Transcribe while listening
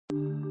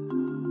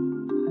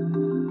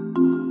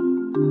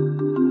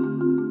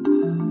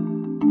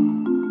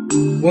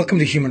Welcome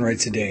to Human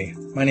Rights Today.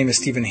 My name is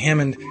Stephen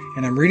Hammond,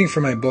 and I'm reading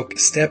from my book,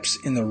 Steps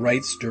in the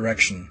Rights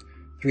Direction,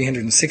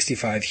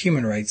 365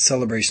 Human Rights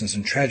Celebrations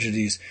and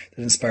Tragedies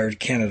that Inspired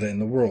Canada and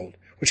the World,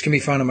 which can be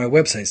found on my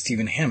website,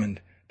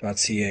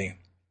 stephenhammond.ca.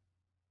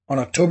 On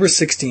October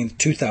 16,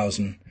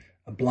 2000,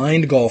 a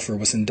blind golfer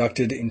was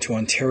inducted into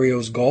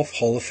Ontario's Golf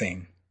Hall of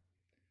Fame.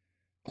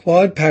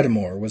 Claude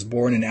Padmore was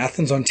born in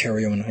Athens,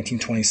 Ontario in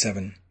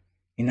 1927.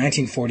 In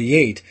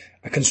 1948,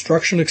 a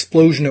construction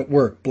explosion at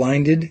work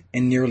blinded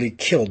and nearly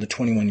killed the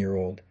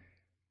 21-year-old.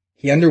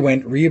 He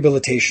underwent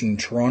rehabilitation in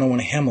Toronto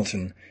and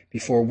Hamilton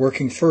before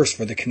working first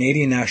for the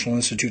Canadian National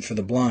Institute for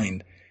the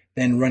Blind,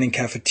 then running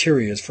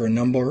cafeterias for a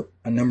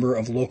number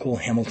of local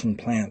Hamilton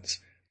plants.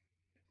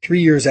 3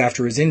 years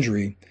after his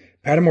injury,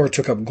 Padmore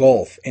took up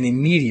golf and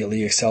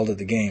immediately excelled at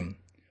the game.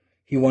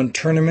 He won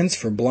tournaments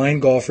for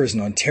blind golfers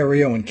in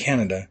Ontario and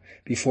Canada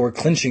before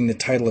clinching the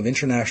title of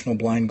International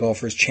Blind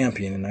Golfers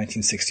Champion in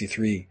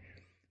 1963.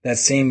 That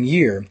same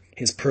year,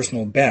 his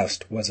personal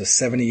best was a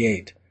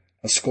 78,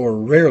 a score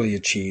rarely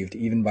achieved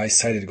even by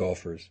sighted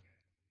golfers.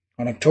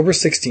 On October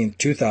 16,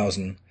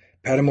 2000,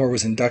 Padmore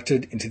was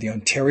inducted into the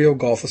Ontario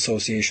Golf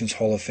Association's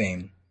Hall of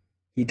Fame.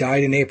 He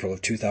died in April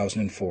of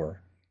 2004.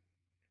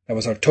 That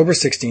was October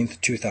 16,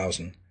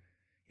 2000.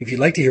 If you'd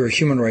like to hear a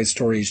human rights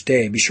story each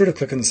day, be sure to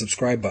click on the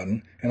subscribe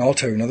button, and I'll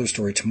tell you another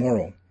story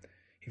tomorrow.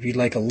 If you'd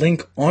like a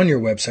link on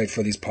your website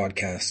for these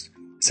podcasts,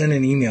 send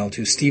an email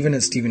to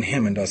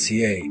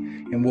stephen@stephenhammond.ca,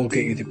 and we'll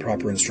get you the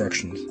proper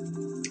instructions.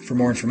 For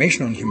more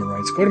information on human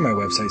rights, go to my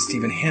website,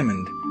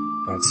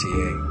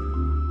 stephenhammond.ca.